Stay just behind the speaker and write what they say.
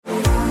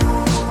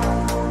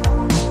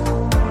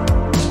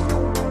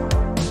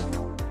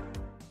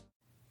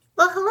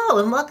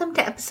Hello and welcome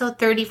to episode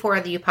 34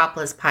 of the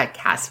Eupopolis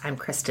podcast. I'm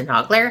Krista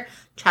Nogler,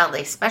 Child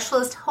Life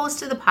Specialist,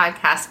 host of the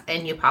podcast,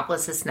 and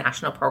Eupopolis'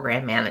 National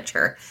Program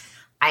Manager.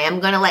 I am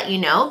going to let you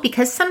know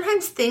because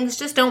sometimes things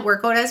just don't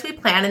work out as we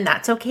plan, and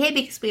that's okay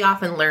because we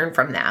often learn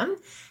from them.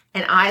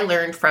 And I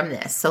learned from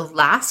this. So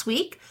last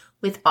week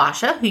with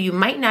Asha, who you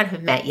might not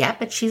have met yet,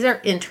 but she's our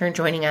intern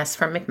joining us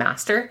from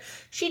McMaster,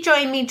 she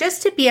joined me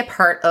just to be a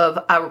part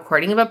of a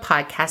recording of a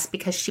podcast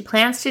because she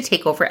plans to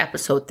take over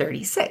episode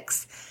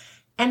 36.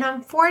 And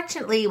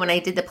unfortunately, when I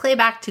did the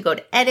playback to go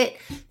to edit,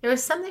 there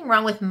was something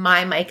wrong with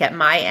my mic at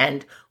my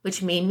end,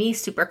 which made me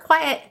super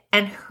quiet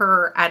and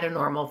her at a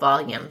normal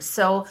volume.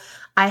 So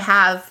I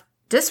have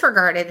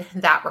disregarded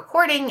that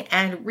recording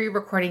and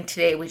re-recording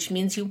today, which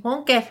means you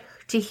won't get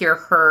to hear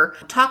her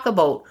talk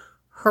about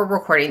her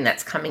recording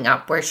that's coming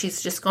up, where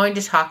she's just going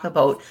to talk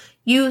about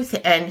youth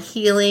and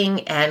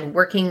healing and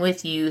working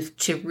with youth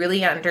to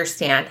really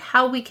understand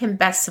how we can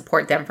best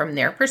support them from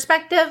their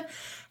perspective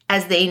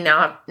as they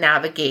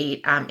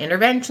navigate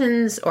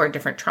interventions or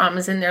different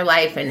traumas in their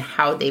life and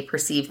how they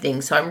perceive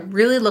things. So I'm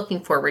really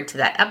looking forward to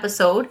that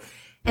episode.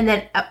 And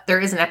then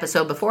there is an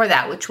episode before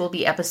that, which will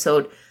be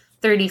episode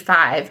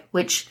 35,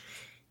 which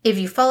if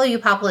you follow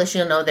Eupopolis,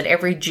 you'll know that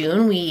every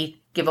June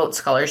we give out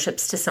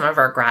scholarships to some of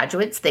our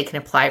graduates. They can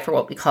apply for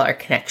what we call our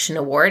Connection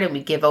Award, and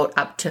we give out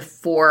up to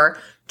 4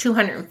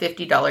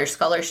 $250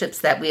 scholarships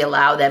that we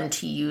allow them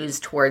to use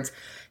towards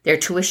their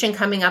tuition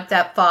coming up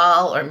that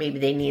fall, or maybe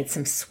they need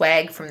some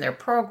swag from their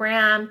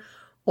program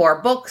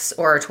or books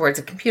or towards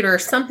a computer or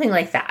something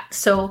like that.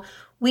 So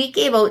we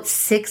gave out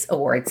 6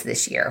 awards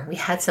this year. We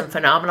had some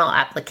phenomenal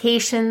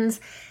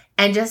applications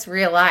and just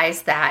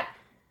realized that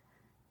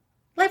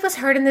life was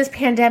hard in this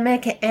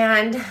pandemic,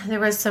 and there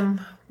was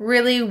some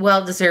really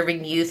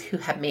well-deserving youth who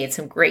have made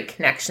some great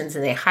connections,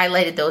 and they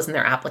highlighted those in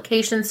their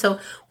applications. So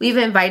we've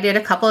invited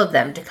a couple of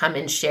them to come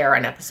and share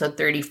on episode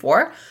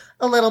 34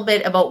 a little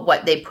bit about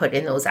what they put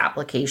in those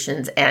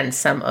applications and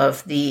some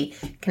of the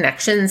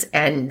connections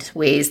and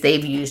ways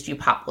they've used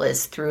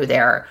Eupopolis through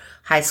their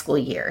high school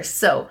years.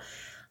 So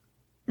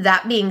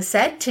that being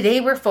said,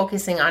 today we're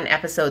focusing on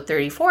episode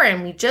 34,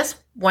 and we just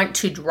want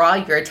to draw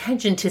your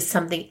attention to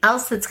something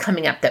else that's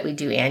coming up that we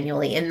do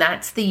annually, and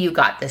that's the You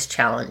Got This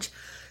Challenge.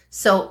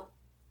 So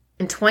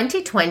in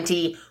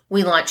 2020,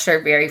 we launched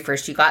our very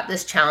first You Got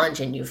This Challenge,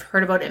 and you've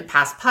heard about it in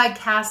past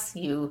podcasts.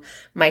 You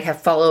might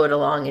have followed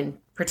along and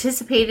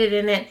participated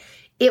in it.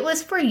 It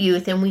was for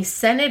youth, and we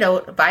sent it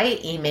out via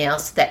email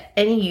so that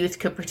any youth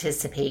could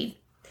participate,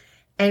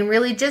 and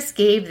really just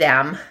gave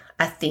them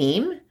a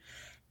theme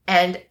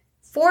and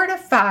 4 to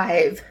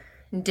 5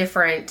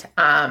 different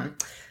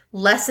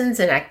lessons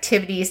and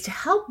activities to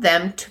help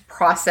them to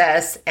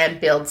process and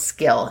build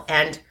skill.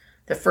 And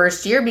the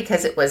first year,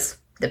 because it was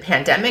the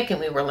pandemic and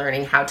we were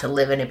learning how to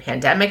live in a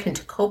pandemic and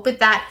to cope with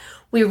that,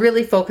 we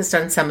really focused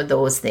on some of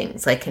those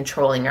things, like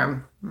controlling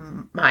our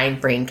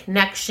mind-brain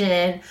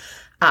connection,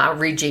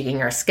 rejigging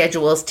our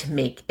schedules to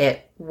make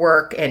it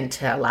work and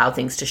to allow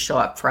things to show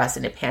up for us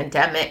in a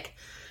pandemic.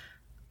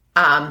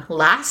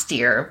 Last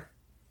year,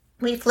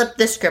 we flipped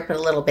the script a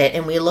little bit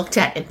and we looked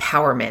at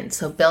empowerment.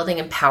 So building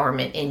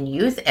empowerment in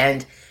youth,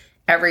 and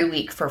every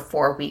week for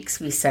 4 weeks,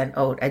 we sent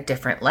out a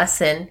different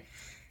lesson,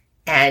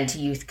 and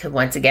youth could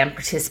once again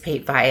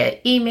participate via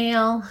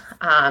email.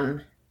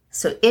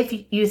 So if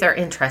youth are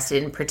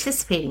interested in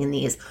participating in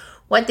these,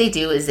 what they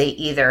do is they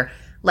either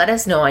let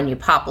us know on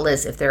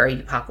Eupopolis if they're a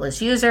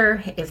Eupopolis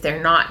user. If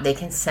they're not, they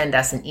can send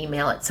us an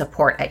email at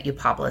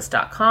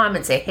support@eupopolis.com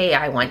and say, hey,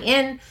 I want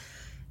in.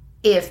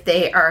 If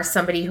they are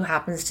somebody who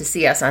happens to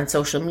see us on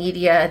social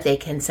media, they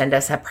can send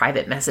us a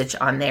private message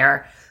on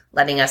there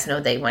letting us know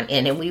they went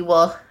in, and we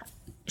will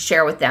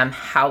share with them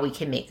how we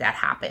can make that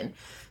happen.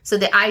 So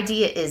the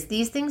idea is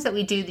these things that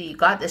we do that You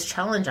Got This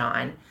Challenge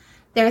on,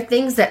 they're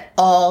things that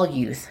all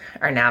youth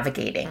are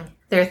navigating.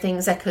 They're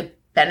things that could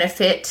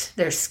benefit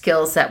their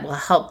skills that will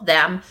help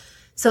them.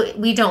 So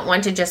we don't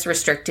want to just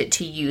restrict it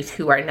to youth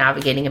who are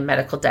navigating a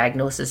medical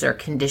diagnosis or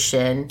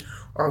condition,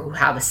 or who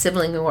have a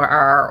sibling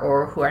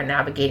or who are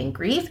navigating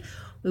grief.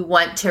 We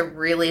want to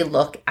really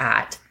look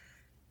at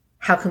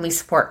how can we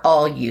support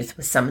all youth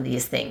with some of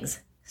these things.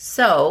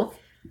 So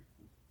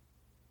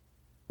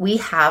we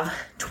have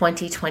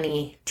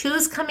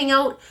 2022s coming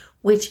out,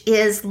 which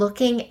is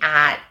looking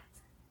at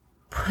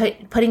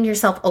putting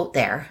yourself out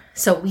there.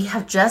 So we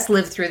have just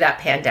lived through that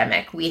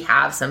pandemic. We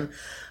have some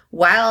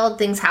wild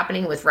things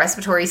happening with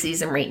respiratory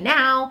season right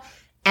now,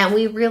 and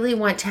we really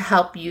want to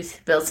help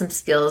youth build some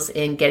skills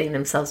in getting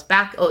themselves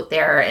back out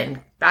there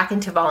and back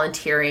into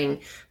volunteering,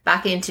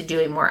 back into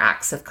doing more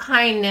acts of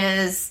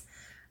kindness,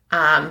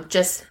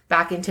 just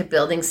back into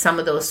building some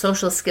of those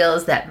social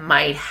skills that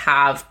might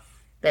have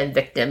been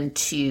victim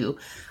to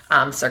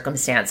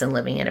circumstance and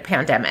living in a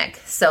pandemic.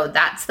 So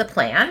that's the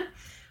plan.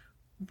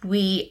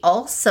 We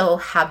also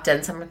have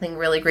done something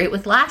really great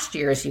with last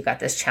year's You Got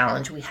This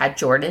Challenge. We had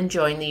Jordan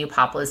join the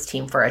Eupopolis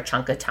team for a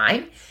chunk of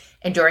time.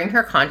 And during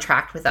her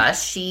contract with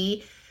us,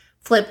 she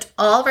flipped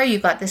all of our You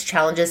Got This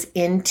challenges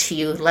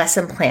into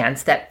lesson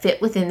plans that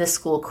fit within the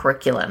school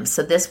curriculum.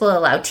 So this will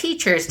allow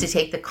teachers to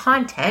take the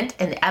content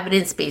and the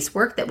evidence-based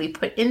work that we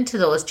put into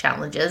those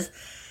challenges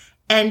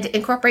and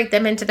incorporate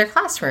them into their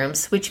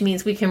classrooms, which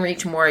means we can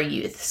reach more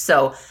youth.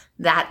 So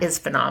that is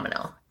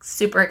phenomenal.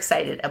 Super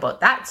excited about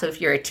that. So if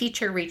you're a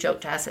teacher, reach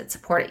out to us at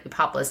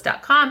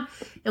support@upopulis.com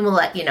and we'll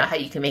let you know how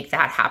you can make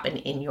that happen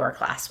in your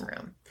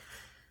classroom.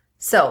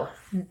 So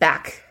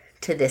back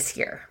to this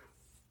year.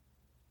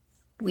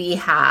 We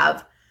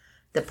have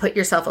the Put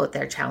Yourself Out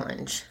There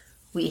challenge.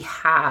 We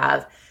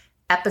have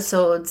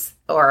episodes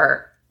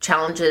or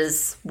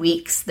challenges,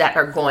 weeks that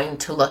are going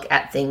to look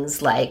at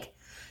things like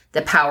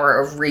the power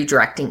of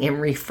redirecting and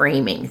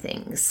reframing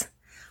things.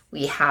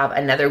 We have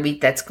another week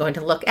that's going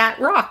to look at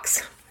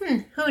rocks.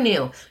 Who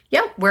knew?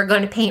 Yep, we're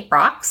going to paint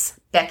rocks.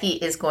 Becky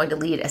is going to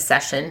lead a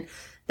session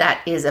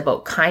that is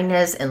about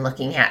kindness and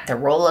looking at the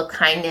role of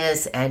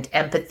kindness and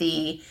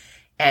empathy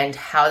and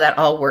how that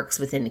all works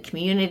within the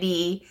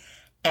community.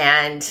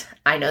 And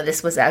I know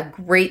this was a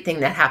great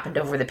thing that happened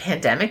over the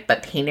pandemic,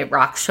 but painted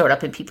rocks showed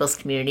up in people's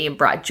community and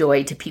brought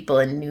joy to people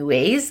in new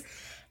ways.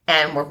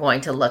 And we're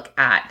going to look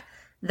at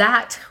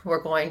that.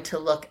 We're going to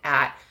look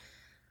at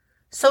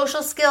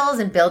social skills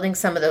and building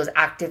some of those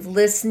active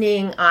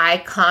listening,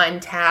 eye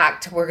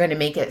contact. We're going to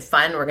make it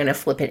fun. We're going to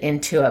flip it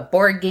into a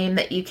board game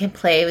that you can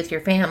play with your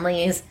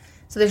families.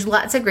 So there's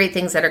lots of great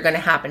things that are going to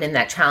happen in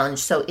that challenge.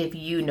 So if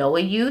you know a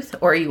youth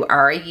or you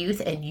are a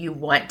youth and you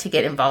want to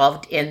get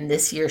involved in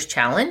this year's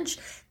challenge,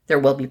 there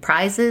will be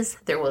prizes,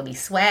 there will be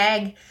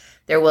swag,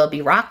 there will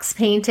be rocks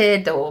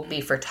painted, there will be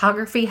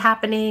photography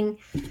happening,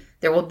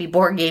 there will be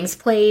board games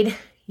played.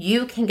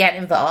 You can get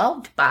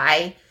involved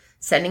by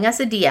sending us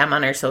a DM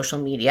on our social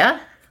media,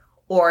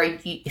 or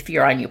if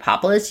you're on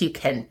Upopulis, you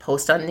can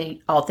post on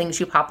the All Things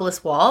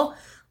Upopulis wall.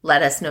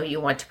 Let us know you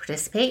want to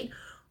participate.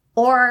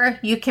 Or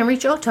you can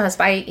reach out to us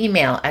via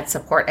email at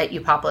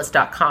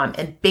support@upopulis.com.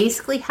 And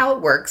basically how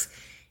it works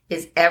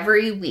is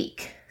every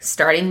week,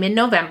 starting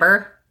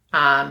mid-November,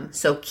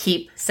 so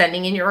keep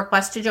sending in your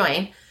request to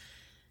join.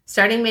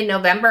 Starting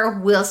mid-November,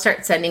 we'll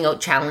start sending out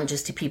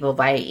challenges to people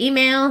via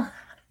email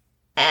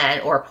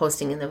or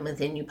posting them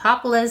within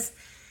Upopulis.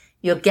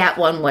 You'll get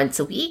one once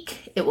a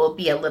week. It will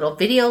be a little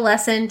video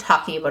lesson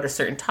talking about a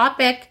certain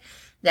topic.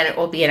 Then it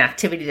will be an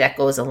activity that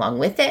goes along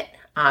with it.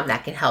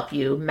 That can help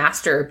you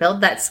master or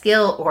build that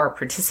skill or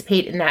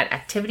participate in that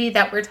activity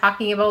that we're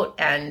talking about.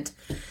 And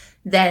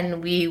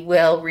then we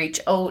will reach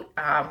out,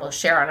 we'll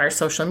share on our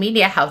social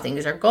media how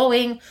things are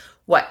going,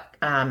 what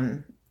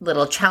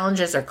little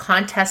challenges or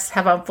contests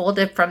have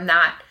unfolded from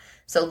that.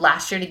 So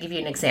last year, to give you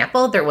an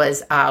example, there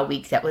was a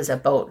week that was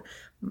about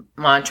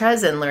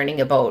mantras and learning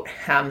about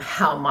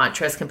how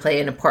mantras can play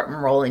an important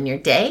role in your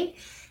day.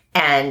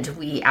 And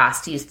we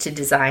asked youth to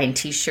design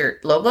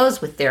t-shirt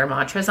logos with their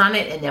mantras on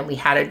it. And then we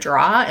had a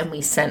draw and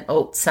we sent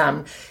out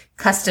some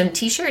custom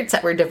t-shirts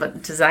that were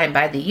designed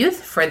by the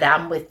youth for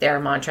them with their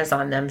mantras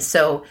on them.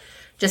 So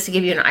just to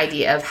give you an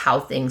idea of how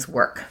things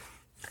work.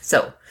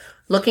 So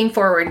looking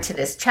forward to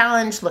this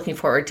challenge, looking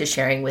forward to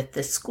sharing with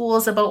the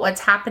schools about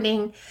what's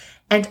happening,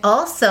 and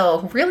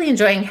also really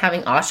enjoying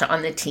having Asha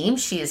on the team.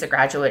 She is a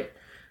graduate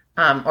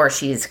or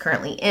she's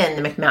currently in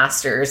the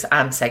McMaster's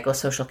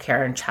Psychosocial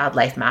Care and Child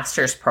Life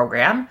Master's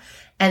program.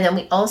 And then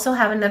we also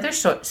have another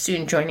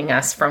student joining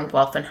us from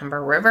Guelph and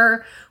Humber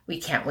River.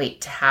 We can't wait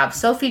to have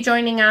Sophie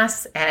joining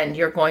us, and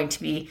you're going to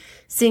be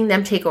seeing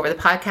them take over the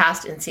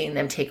podcast and seeing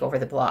them take over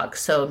the blog.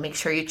 So make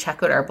sure you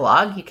check out our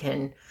blog. You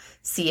can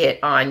see it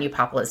on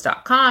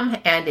upopulis.com.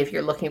 And if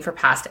you're looking for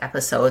past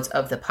episodes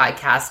of the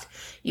podcast,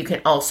 you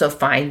can also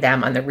find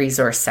them on the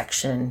resource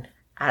section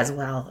as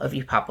well of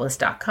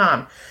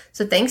upopulis.com.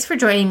 So thanks for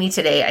joining me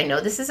today. I know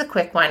this is a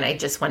quick one. I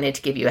just wanted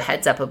to give you a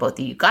heads up about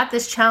the You Got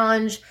This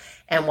challenge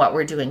and what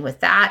we're doing with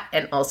that,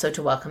 and also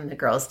to welcome the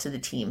girls to the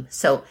team.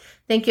 So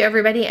thank you,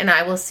 everybody, and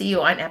I will see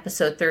you on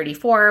episode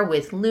 34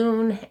 with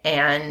Loon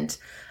and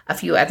a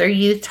few other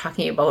youth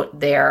talking about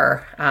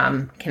their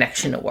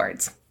Connection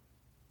Awards.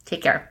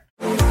 Take care.